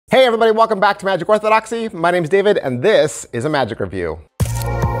Hey everybody, welcome back to Magic Orthodoxy. My name's David and this is a Magic Review.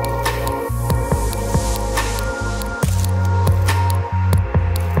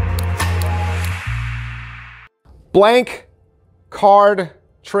 Blank card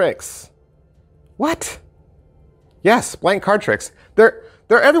tricks. What? Yes, blank card tricks. They're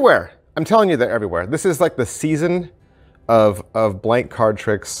everywhere. I'm telling you, they're everywhere. This is like the season of blank card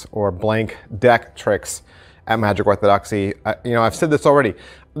tricks or blank deck tricks at Magic Orthodoxy. I've said this already.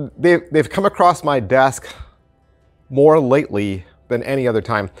 They've come across my desk more lately than any other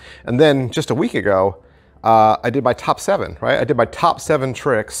time. And then just a week ago, I did my top 7, right? I did my top 7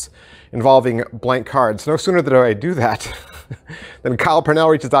 tricks involving blank cards. No sooner did I do that than Kyle Purnell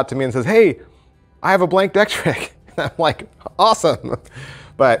reaches out to me and says, hey, I have a blank deck trick. And I'm like, awesome.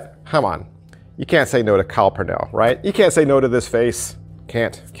 But come on, you can't say no to Kyle Purnell, right? You can't say no to this face.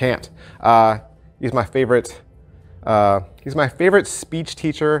 Can't. He's my favorite. He's my favorite speech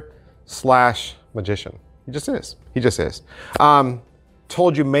teacher / magician. He just is.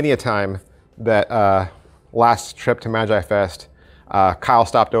 Told you many a time that last trip to Magi Fest, Kyle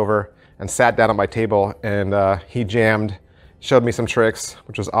stopped over and sat down at my table and he jammed, showed me some tricks,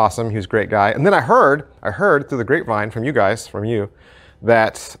 which was awesome. He was a great guy. And then I heard through the grapevine from you guys,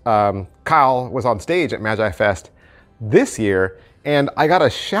 that Kyle was on stage at Magi Fest this year, and I got a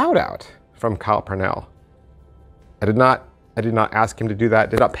shout out from Kyle Purnell. I did not ask him to do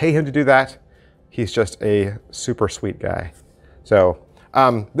that, did not pay him to do that. He's just a super sweet guy. So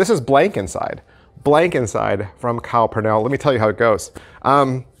this is Blank Inside. Blank Inside from Kyle Purnell. Let me tell you how it goes.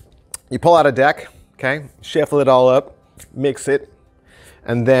 You pull out a deck, okay? Shuffle it all up, mix it,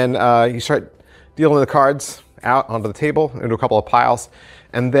 and then you start dealing the cards out onto the table into a couple of piles,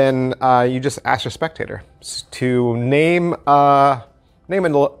 and then you just ask your spectator to name a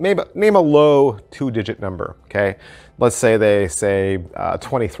low 2-digit number, okay? Let's say they say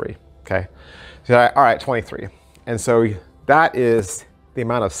 23, okay? So, all right, 23. And so that is the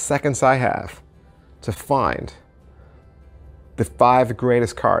amount of seconds I have to find the 5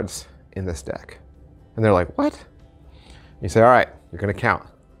 greatest cards in this deck. And they're like, what? You say, all right, you're gonna count.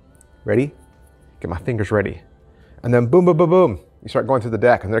 Ready? Get my fingers ready. And then boom, boom, boom, boom. You start going through the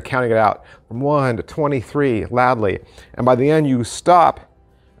deck and they're counting it out from 1 to 23 loudly. And by the end you stop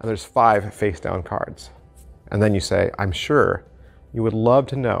and there's 5 face down cards. And then you say, I'm sure you would love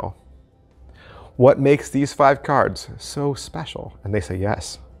to know what makes these 5 cards so special. And they say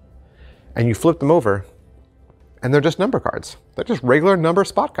yes. And you flip them over and they're just number cards. They're just regular number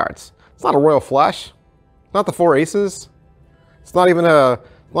spot cards. It's not a royal flush, not the 4 aces. It's not even a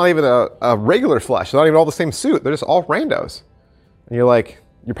regular flush. They're not even all the same suit. They're just all randos. And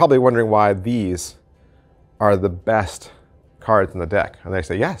you're probably wondering why these are the best cards in the deck. And they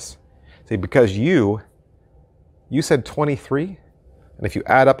say, yes. See, because you said 23, and if you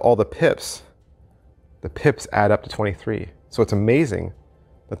add up all the pips add up to 23. So it's amazing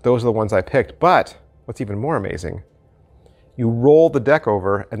that those are the ones I picked. But what's even more amazing, you roll the deck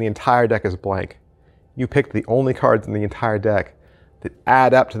over and the entire deck is blank. You picked the only cards in the entire deck that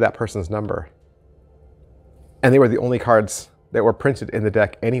add up to that person's number. And they were the only cards that were printed in the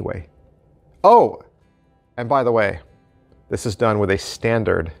deck anyway. Oh, and by the way, this is done with a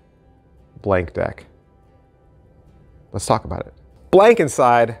standard blank deck. Let's talk about it. Blank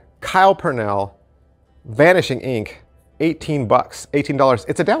Inside, Kyle Purnell, Vanishing Ink, $18, $18.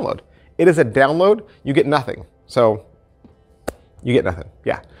 It's a download. It is a download. You get nothing. So you get nothing.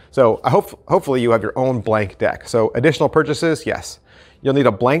 Yeah. So hopefully you have your own blank deck. So additional purchases, yes. You'll need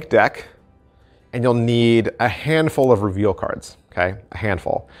a blank deck and you'll need a handful of reveal cards, okay? A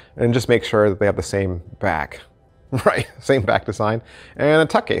handful. And just make sure that they have the same back, right? Same back design and a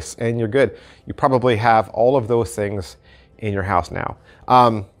tuck case and you're good. You probably have all of those things in your house now.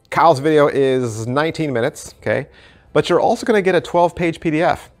 Kyle's video is 19 minutes, okay? But you're also gonna get a 12-page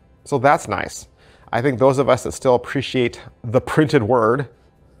PDF. So that's nice. I think those of us that still appreciate the printed word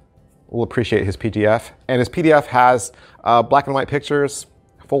will appreciate his PDF. And his PDF has black and white pictures,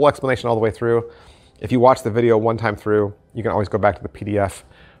 full explanation all the way through. If you watch the video one time through, you can always go back to the PDF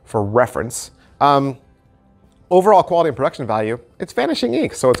for reference. Overall quality and production value, it's Vanishing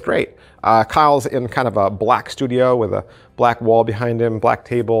Ink, so it's great. Kyle's in kind of a black studio with a black wall behind him, black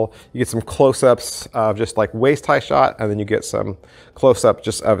table. You get some close-ups of just like waist-high shot, and then you get some close-up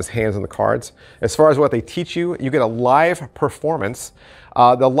just of his hands and the cards. As far as what they teach you, you get a live performance.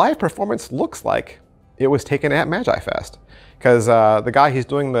 The live performance looks like it was taken at Magi Fest, because the guy he's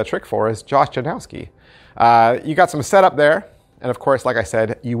doing the trick for is Josh Janowski. You got some setup there, and of course, like I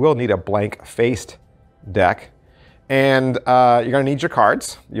said, you will need a blank-faced deck. And you're gonna need your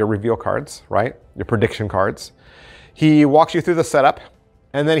cards, your reveal cards, right? Your prediction cards. He walks you through the setup,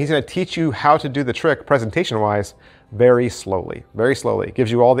 And then he's going to teach you how to do the trick presentation-wise very slowly. Very slowly. Gives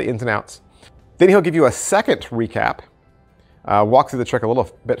you all the ins and outs. Then he'll give you a second recap, walk through the trick a little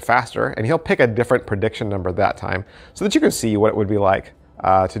bit faster, and he'll pick a different prediction number that time so that you can see what it would be like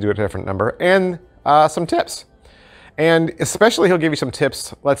to do a different number, and some tips. And especially he'll give you some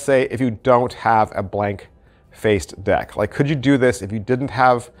tips, let's say if you don't have a blank-faced deck. Like, could you do this if you didn't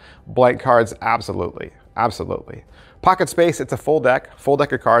have blank cards? Absolutely. Absolutely. Pocket space, it's a full deck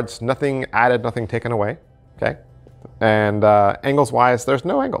of cards, nothing added, nothing taken away, okay? And angles-wise, there's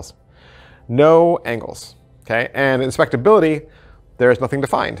no angles. No angles, okay? And inspectability, there's nothing to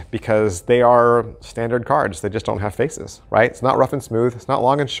find because they are standard cards. They just don't have faces, right? It's not rough and smooth. It's not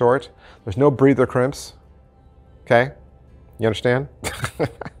long and short. There's no breather crimps, okay? You understand?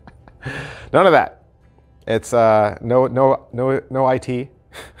 None of that. It's no IT.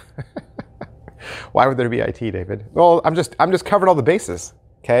 Why would there be IT, David? Well, I'm just covering all the bases,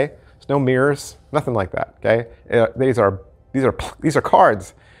 okay? There's no mirrors, nothing like that, okay? These are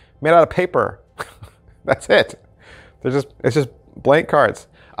cards made out of paper. That's it. It's just blank cards.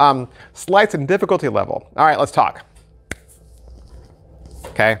 Slights and difficulty level. All right, let's talk.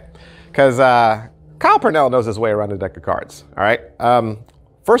 Okay, because Kyle Purnell knows his way around a deck of cards. All right.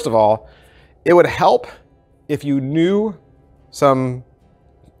 First of all, it would help if you knew some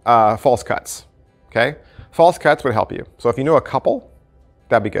false cuts. Okay, false cuts would help you. So if you know a couple,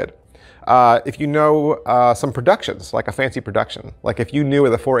 that'd be good. If you know some productions, like a fancy production, like if you knew where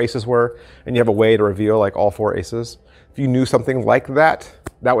the 4 aces were and you have a way to reveal like all 4 aces, if you knew something like that,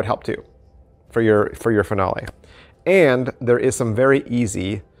 that would help too for your finale. And there is some very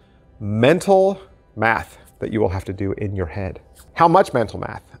easy mental math that you will have to do in your head. How much mental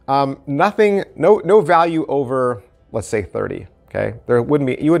math? Nothing, no value over, let's say 30. Okay, you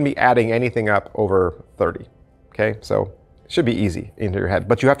wouldn't be adding anything up over 30. Okay, so it should be easy into your head,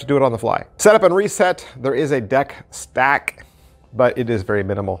 but you have to do it on the fly. Setup and reset. There is a deck stack, but it is very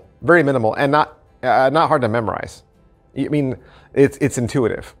minimal, and not hard to memorize. I mean, it's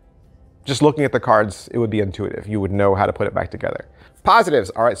intuitive. Just looking at the cards, it would be intuitive. You would know how to put it back together. Positives.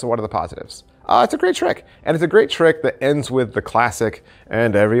 All right, so what are the positives? It's a great trick, and it's a great trick that ends with the classic,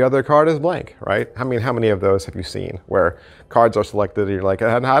 and every other card is blank, right? I mean, how many of those have you seen where cards are selected and you're like,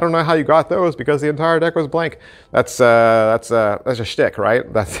 and I don't know how you got those because the entire deck was blank. That's a shtick,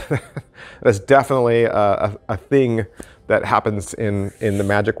 right? That's definitely a thing that happens in the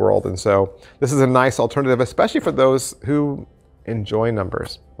Magic world, and so this is a nice alternative, especially for those who enjoy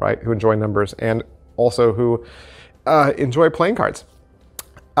numbers, right? Who enjoy numbers and also who enjoy playing cards.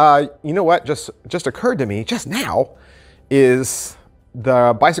 You know what just occurred to me just now is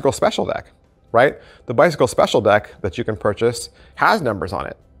the Bicycle Special deck, right? The Bicycle Special deck that you can purchase has numbers on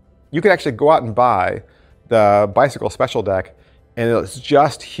it. You could actually go out and buy the Bicycle Special deck and it's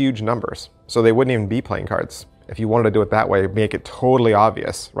just huge numbers. So they wouldn't even be playing cards. If you wanted to do it that way, make it totally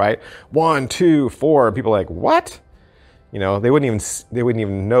obvious, right? 1, 2, 4, people are like, what? You know, they wouldn't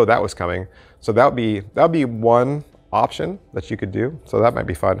even know that was coming. So that would be one option that you could do. So that might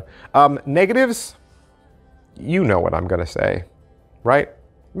be fun. Negatives, you know what I'm gonna say, right?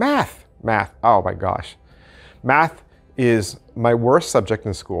 Math. Oh my gosh. Math is my worst subject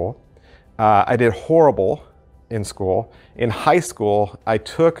in school. I did horrible in school. In high school, I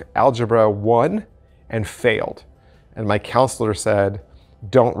took Algebra 1 and failed. And my counselor said,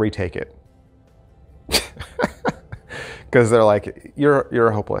 don't retake it. Because they're like,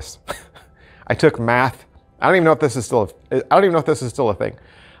 you're hopeless. I took math. I don't even know if this is still a thing.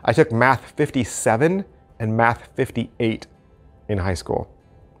 I took math 57 and math 58 in high school.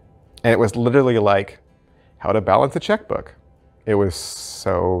 And it was literally like how to balance a checkbook. It was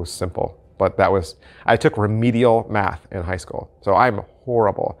so simple, but I took remedial math in high school. So I'm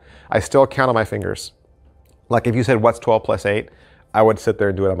horrible. I still count on my fingers. Like if you said, what's 12 plus 8? I would sit there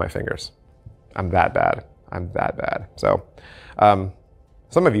and do it on my fingers. I'm that bad. So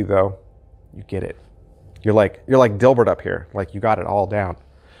some of you though, you get it. You're like Dilbert up here, like you got it all down.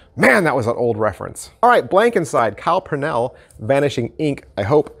 Man, that was an old reference. All right, blank inside, Kyle Purnell, Vanishing Ink. I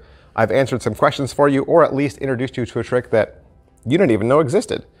hope I've answered some questions for you or at least introduced you to a trick that you didn't even know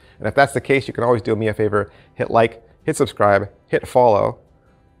existed. And if that's the case, you can always do me a favor, hit like, hit subscribe, hit follow,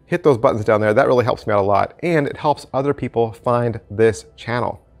 hit those buttons down there. That really helps me out a lot. And it helps other people find this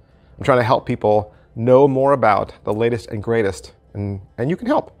channel. I'm trying to help people know more about the latest and greatest. And you can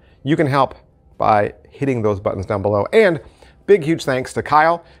help. You can help by hitting those buttons down below. And big, huge thanks to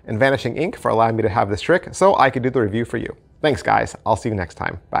Kyle and Vanishing Ink for allowing me to have this trick so I could do the review for you. Thanks, guys. I'll see you next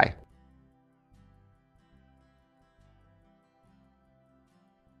time. Bye.